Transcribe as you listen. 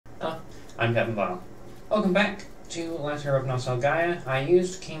I'm Captain Vile. Welcome back to Letter of Nostalgia. I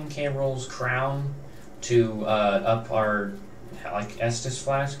used King K. Rool's crown to up our Estus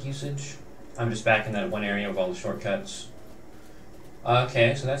flask usage. I'm just back in that one area with all the shortcuts.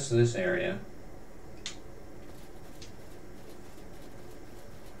 Okay, so that's this area.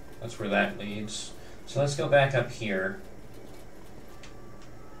 That's where that leads. So let's go back up here.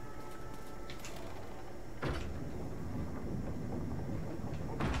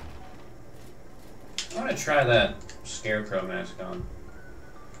 I want to try that scarecrow mask on.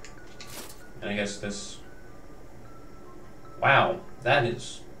 And I guess this... Wow, that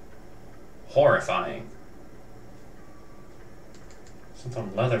is horrifying.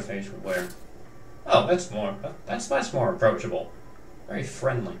 Something Leatherface would wear. Oh, that's much more approachable. Very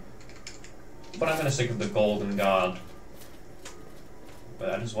friendly. But I'm gonna stick with the Golden God. But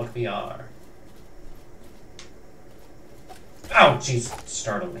that is what we are. Oh, jeez,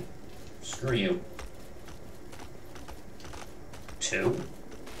 startled me. Screw you. 2?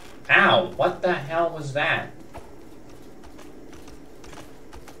 Ow, what the hell was that?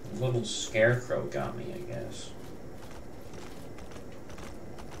 The little scarecrow got me, I guess.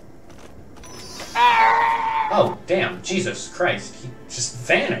 Oh, damn, Jesus Christ, he just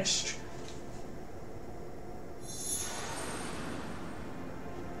vanished.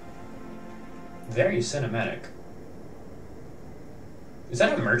 Very cinematic. Is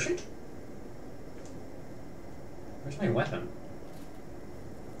that a merchant? Where's my weapon?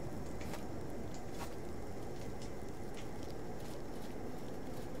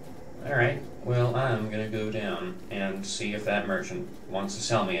 Alright, well, I'm gonna go down and see if that merchant wants to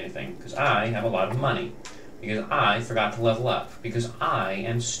sell me anything, because I have a lot of money. Because I forgot to level up. Because I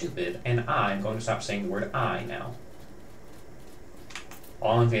am stupid, and I'm going to stop saying the word I now.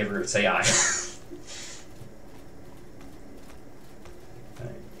 All in favor, say I.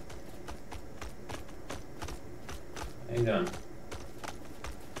 Alright. How you doing?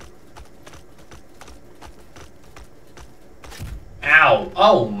 Ow!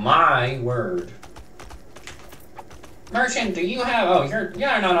 Oh my word. Merchant, do you have... Oh, you're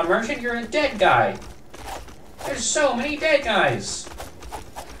not a merchant, you're a dead guy. There's so many dead guys.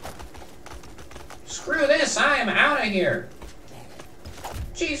 Screw this, I am out of here.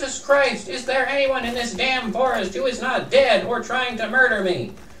 Jesus Christ, is there anyone in this damn forest who is not dead or trying to murder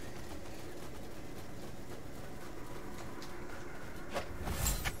me?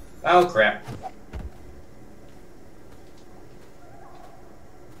 Oh crap.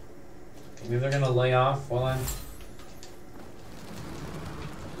 Maybe they're gonna lay off while I'm...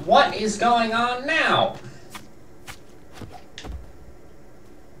 What is going on now?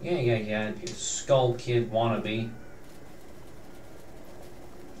 Yeah, you skull kid wannabe.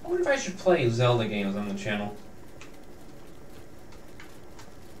 I wonder if I should play Zelda games on the channel.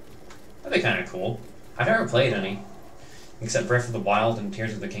 That'd be kinda cool. I've never played any. Except Breath of the Wild and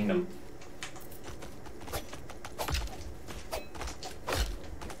Tears of the Kingdom.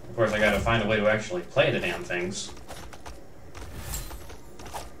 Of course, I gotta find a way to actually play the damn things.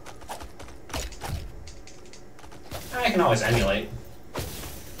 I can always emulate.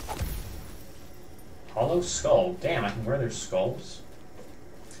 Hollow skull. Damn, I can wear their skulls.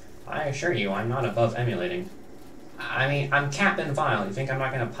 I assure you, I'm not above emulating. I mean, I'm Captain Vile. You think I'm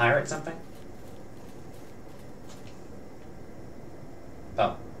not gonna pirate something?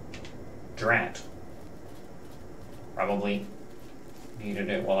 Oh. Drat. Probably needed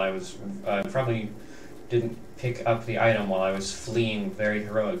it while I was... probably didn't pick up the item while I was fleeing very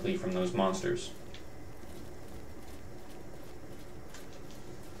heroically from those monsters.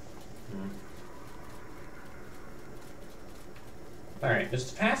 Alright,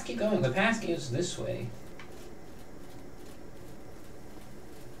 does the path keep going? The path goes this way.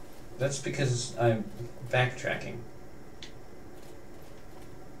 That's because I'm backtracking.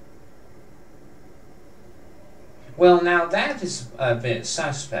 Well, now that is a bit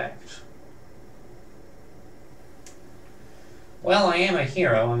suspect. Well, I am a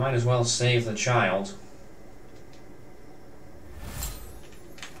hero. I might as well save the child.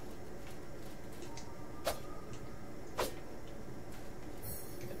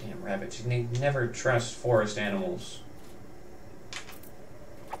 Goddamn rabbits. You never trust forest animals.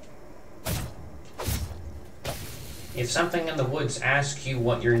 If something in the woods asks you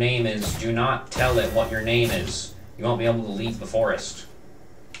what your name is, do not tell it what your name is. You won't be able to leave the forest.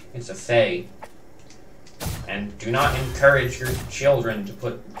 It's a fae. And do not encourage your children to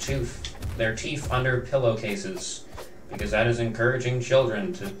put their teeth under pillowcases, because that is encouraging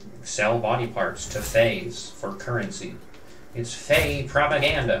children to sell body parts to faes for currency. It's fae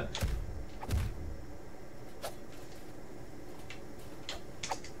propaganda.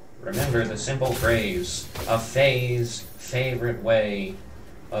 Remember the simple phrase, a Fae's favorite way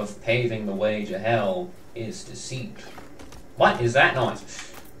of paving the way to hell is deceit. What is that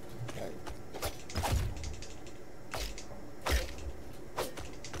noise?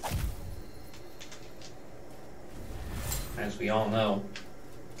 As we all know,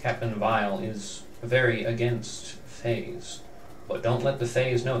 Captain Vile is very against Faes. But don't let the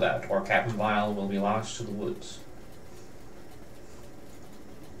Faes know that, or Captain Vile will be lost to the woods.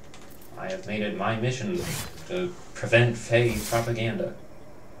 I have made it my mission to prevent Fae propaganda.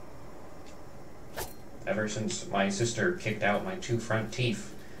 Ever since my sister kicked out my 2 front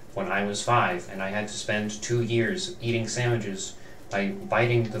teeth when I was 5, and I had to spend 2 years eating sandwiches by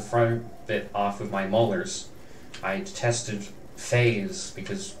biting the front bit off with my molars. I detested Faes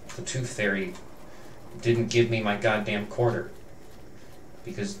because the Tooth Fairy didn't give me my goddamn quarter.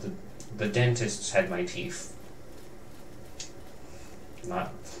 Because the dentists had my teeth.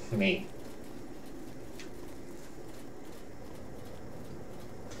 Not me.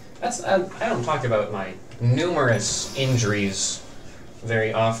 That's I don't talk about my numerous injuries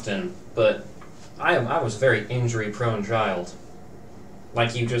very often, but I was a very injury-prone child.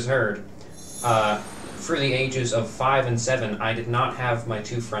 Like you just heard. Through the ages of 5 and 7, I did not have my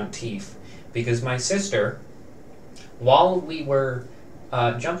 2 front teeth, because my sister, while we were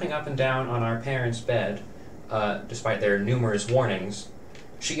jumping up and down on our parents' bed, despite their numerous warnings,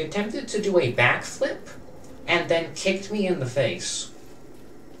 she attempted to do a backflip, and then kicked me in the face.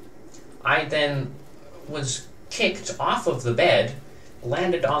 I then was kicked off of the bed,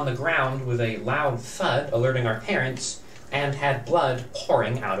 landed on the ground with a loud thud, alerting our parents, and had blood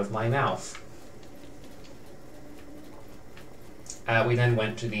pouring out of my mouth. We then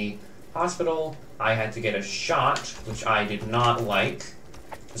went to the hospital. I had to get a shot, which I did not like,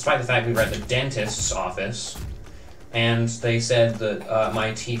 despite the fact we were at the dentist's office, and they said that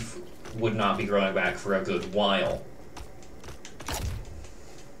my teeth would not be growing back for a good while.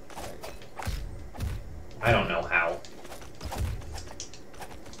 I don't know how.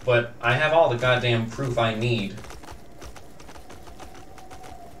 But I have all the goddamn proof I need.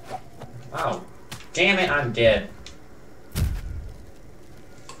 Oh, damn it, I'm dead.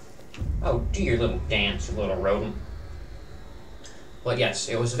 Oh, do your little dance, you little rodent. But yes,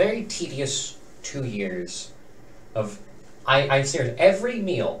 it was a very tedious 2 years of... I seriously, every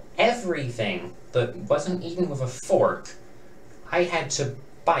meal, everything that wasn't eaten with a fork, I had to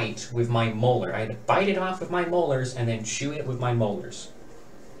bite with my molar. I had to bite it off with my molars and then chew it with my molars.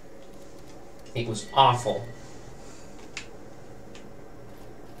 It was awful.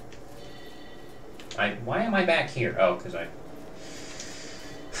 Why am I back here? Oh, because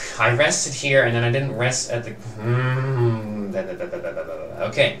I rested here, and then I didn't rest at the...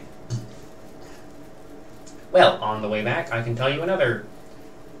 Okay. Well, on the way back, I can tell you another,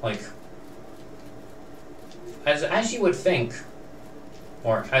 like... As you would think,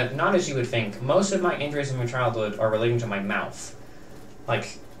 or not as you would think, most of my injuries in my childhood are relating to my mouth.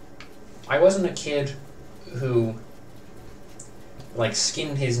 Like, I wasn't a kid who, like,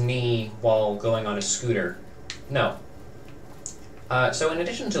 skinned his knee while going on a scooter. No. So in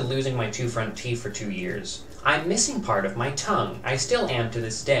addition to losing my 2 front teeth for 2 years, I'm missing part of my tongue. I still am to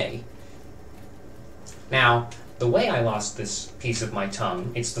this day. Now, the way I lost this piece of my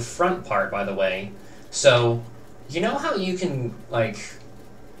tongue, it's the front part, by the way, so, you know how you can, like,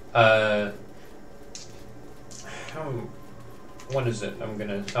 what is it?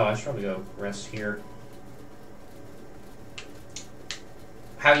 I should probably go rest here.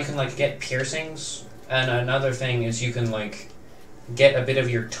 How you can, like, get piercings, and another thing is you can, like, get a bit of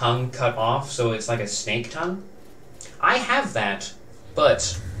your tongue cut off, so it's like a snake tongue. I have that,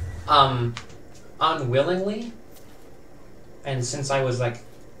 but, unwillingly, and since I was, like,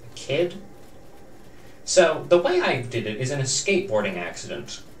 a kid. So, the way I did it is in a skateboarding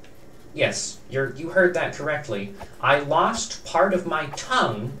accident. Yes, you heard that correctly. I lost part of my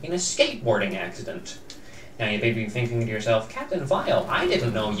tongue in a skateboarding accident. Now, you may be thinking to yourself, Captain Vile, I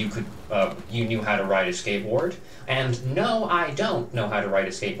didn't know you knew how to ride a skateboard. And no, I don't know how to ride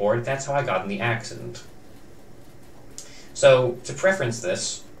a skateboard. That's how I got in the accident. So, to preference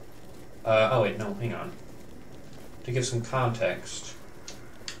this... oh wait, no, hang on. To give some context.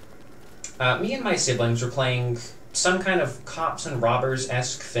 Me and my siblings were playing some kind of cops and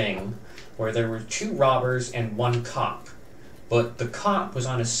robbers-esque thing, where there were 2 robbers and 1 cop. But the cop was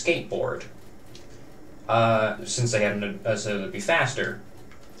on a skateboard. Since they had so it would be faster.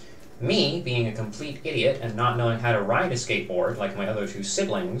 Me, being a complete idiot and not knowing how to ride a skateboard, like my other 2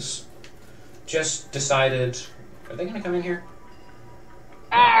 siblings, just decided... Are they gonna come in here?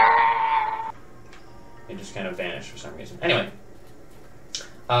 No. They just kind of vanished for some reason. Anyway.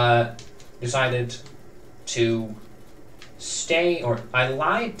 decided to stay, or I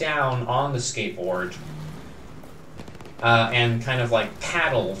lied down on the skateboard and kind of like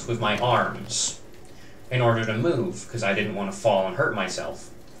paddled with my arms in order to move, because I didn't want to fall and hurt myself,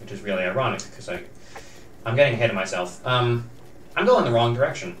 which is really ironic, because I'm getting ahead of myself. I'm going the wrong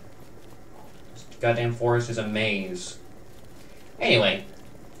direction. This goddamn forest is a maze. Anyway,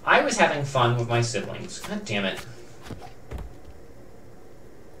 I was having fun with my siblings. God damn it.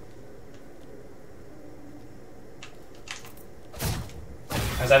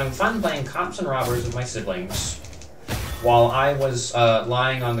 I was having fun playing cops and robbers with my siblings while I was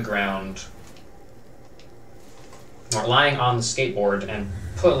lying on the ground, or lying on the skateboard and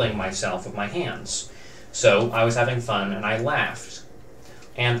pulling myself with my hands. So I was having fun and I laughed.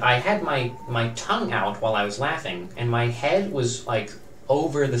 And I had my tongue out while I was laughing, and my head was like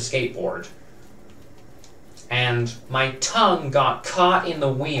over the skateboard. And my tongue got caught in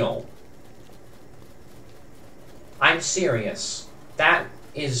the wheel. I'm serious. That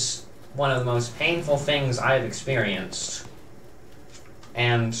is one of the most painful things I've experienced.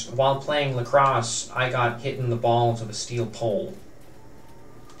 And while playing lacrosse, I got hit in the balls with a steel pole.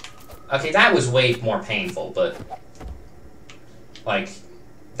 Okay, that was way more painful, but like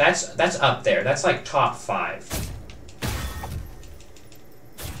that's up there. That's like top 5.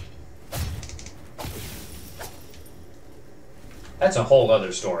 That's a whole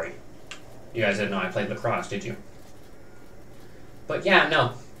other story. You guys didn't know I played lacrosse, did you? But yeah,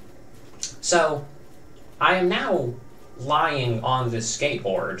 no. So, I am now lying on this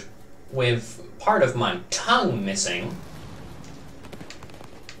skateboard with part of my tongue missing,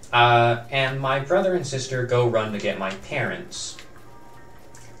 and my brother and sister go run to get my parents.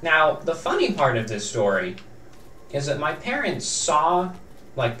 Now, the funny part of this story is that my parents saw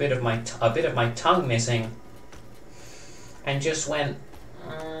like a bit of my tongue missing and just went,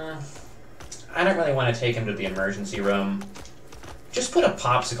 I don't really want to take him to the emergency room. Just put a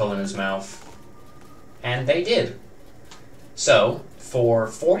popsicle in his mouth. And they did. So, for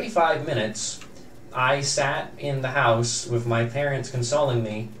 45 minutes, I sat in the house with my parents consoling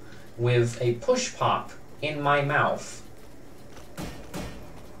me with a push pop in my mouth.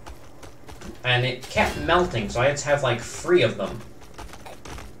 And it kept melting, so I had to have like 3 of them.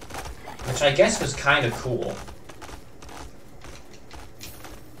 Which I guess was kind of cool.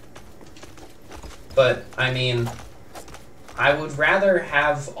 But, I mean, I would rather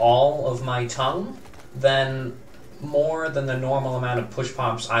have all of my tongue than more than the normal amount of push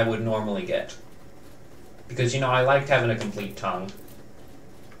pops I would normally get. Because, you know, I liked having a complete tongue.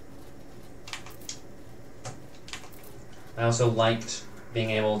 I also liked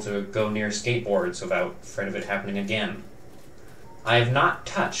being able to go near skateboards without afraid of it happening again. I have not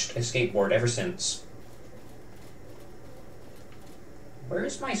touched a skateboard ever since. Where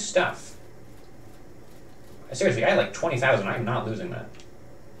is my stuff? Seriously, I had like 20,000. I'm not losing that.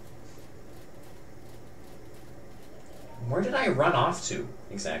 Where did I run off to,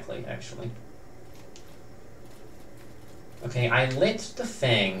 exactly, actually? Okay, I lit the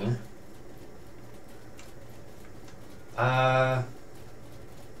thing.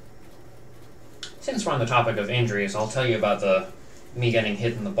 Since we're on the topic of injuries, I'll tell you about me getting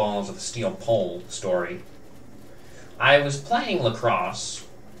hit in the balls with a steel pole story. I was playing lacrosse,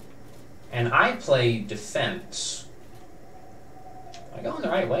 and I played defense. Am I going the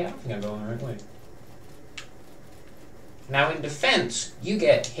right way? I don't think I'm going the right way. Now, in defense, you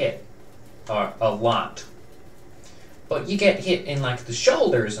get hit a lot. But you get hit in, like, the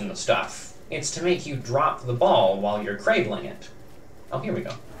shoulders and the stuff. It's to make you drop the ball while you're cradling it. Oh, here we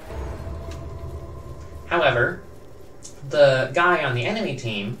go. However, the guy on the enemy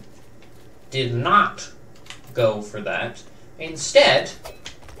team did not go for that. Instead,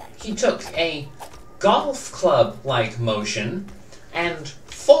 he took a golf club-like motion and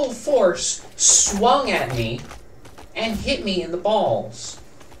full force swung at me and hit me in the balls.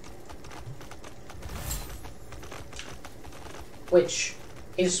 Which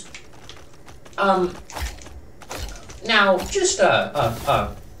is, now, just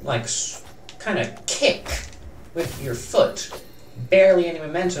like, kind of kick with your foot, barely any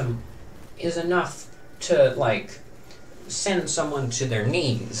momentum, is enough to, like, send someone to their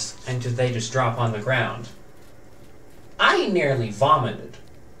knees, and they just drop on the ground. I nearly vomited.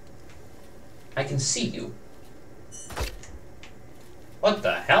 I can see you. What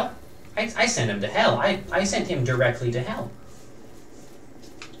the hell? I sent him to hell. I sent him directly to hell.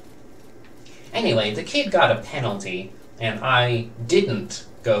 Anyway, the kid got a penalty, and I didn't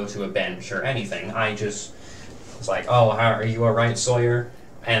go to a bench or anything. I just was like, oh, how are you alright, Sawyer?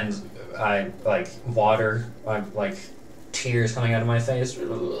 And I, like, tears coming out of my face.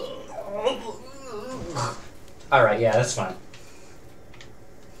 Alright, yeah, that's fine.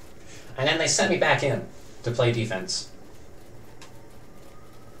 And then they sent me back in to play defense.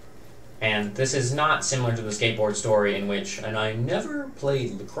 And this is not similar to the skateboard story in which, and I never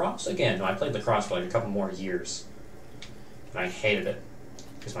played lacrosse again. No, I played lacrosse for like a couple more years. And I hated it.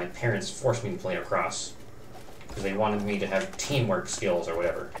 Because my parents forced me to play lacrosse. Because they wanted me to have teamwork skills or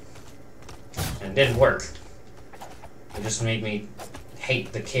whatever. And it didn't work. It just made me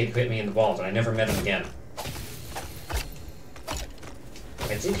hate the kid who hit me in the balls, and I never met him again.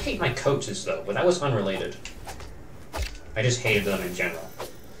 I did hate my coaches, though, but that was unrelated. I just hated them in general.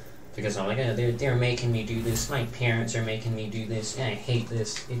 Because I'm like, oh, they're making me do this, my parents are making me do this, and I hate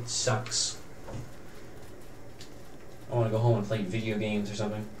this, it sucks. I want to go home and play video games or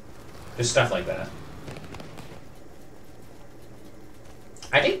something. Just stuff like that.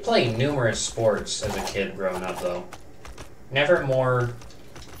 I did play numerous sports as a kid growing up, though. Never more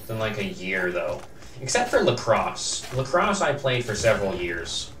than like a year, though. Except for lacrosse. Lacrosse I played for several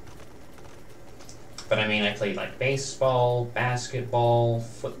years. But I mean, I played like baseball, basketball,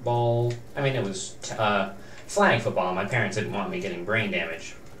 football. I mean, it was flag football. My parents didn't want me getting brain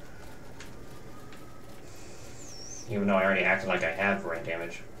damage. Even though I already acted like I have brain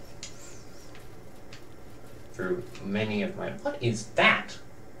damage. Through many of my... What is that?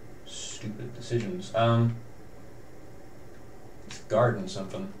 Stupid decisions. It's guarding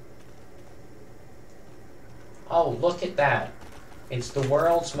something. Oh, look at that. It's the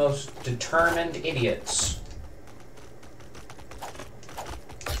world's most determined idiots.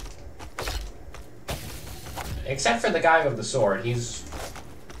 Except for the guy with the sword. He's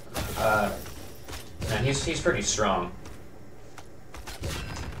pretty strong.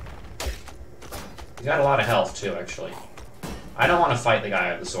 He's got a lot of health, too, actually. I don't want to fight the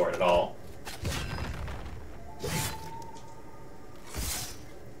guy with the sword at all.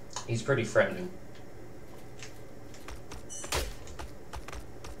 He's pretty threatening.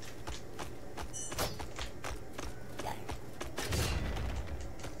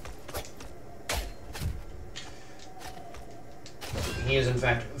 He is, in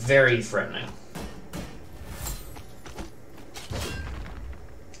fact, very threatening.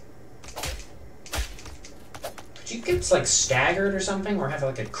 Could you get, like, staggered or something? Or have,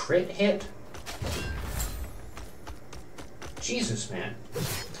 like, a crit hit? Jesus, man.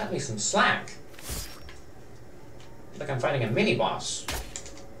 Cut me some slack. Like I'm fighting a mini-boss.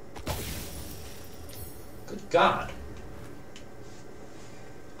 Good God.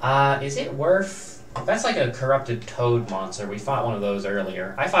 Is it worth... That's like a corrupted toad monster. We fought one of those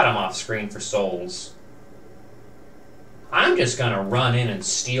earlier. I fought him off screen for souls. I'm just gonna run in and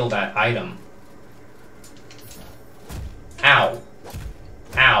steal that item. Ow.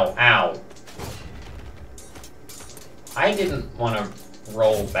 Ow, ow. I didn't want to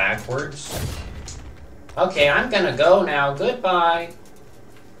roll backwards. Okay, I'm gonna go now. Goodbye.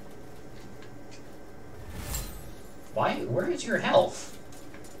 Why? Where is your health?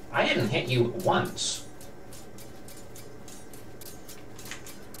 I didn't hit you once.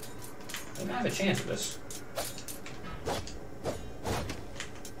 I might have a chance at this.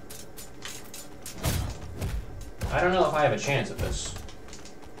 I don't know if I have a chance at this.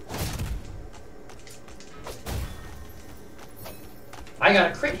 I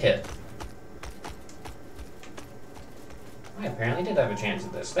got a crit hit. I apparently did have a chance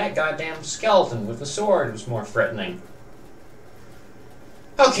at this. That goddamn skeleton with the sword was more threatening.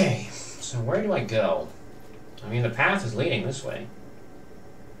 Okay, so where do I go? I mean, the path is leading this way.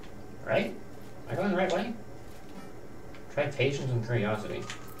 Right? Am I going the right way? Try patience and curiosity.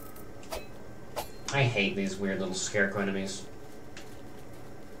 I hate these weird little scarecrow enemies.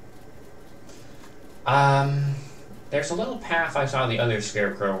 There's a little path I saw the other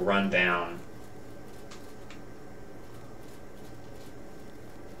scarecrow run down.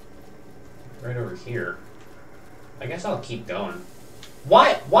 Right over here. I guess I'll keep going.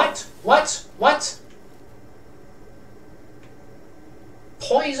 What? What? What? What?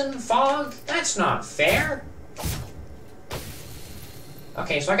 Poison fog? That's not fair.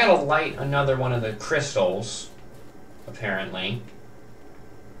 Okay, so I gotta light another one of the crystals, apparently.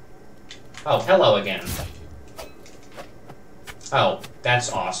 Oh, hello again. Oh,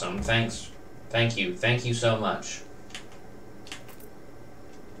 that's awesome. Thanks. Thank you. Thank you so much.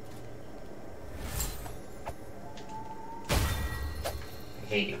 I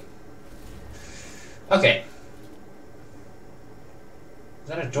hate you. Okay. Is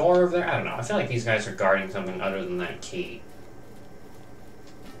that a door over there? I don't know. I feel like these guys are guarding something other than that key.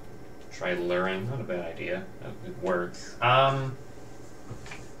 Try luring. Not a bad idea. That would work.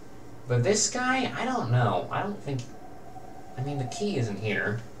 But this guy, I don't know. I don't think... I mean, the key isn't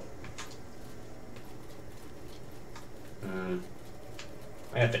here.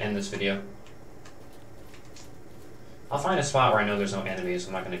 I have to end this video. I'll find a spot where I know there's no enemies.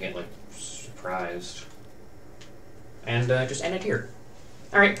 I'm not going to get, like, surprised. And just end it here.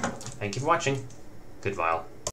 Alright, thank you for watching. Goodbye.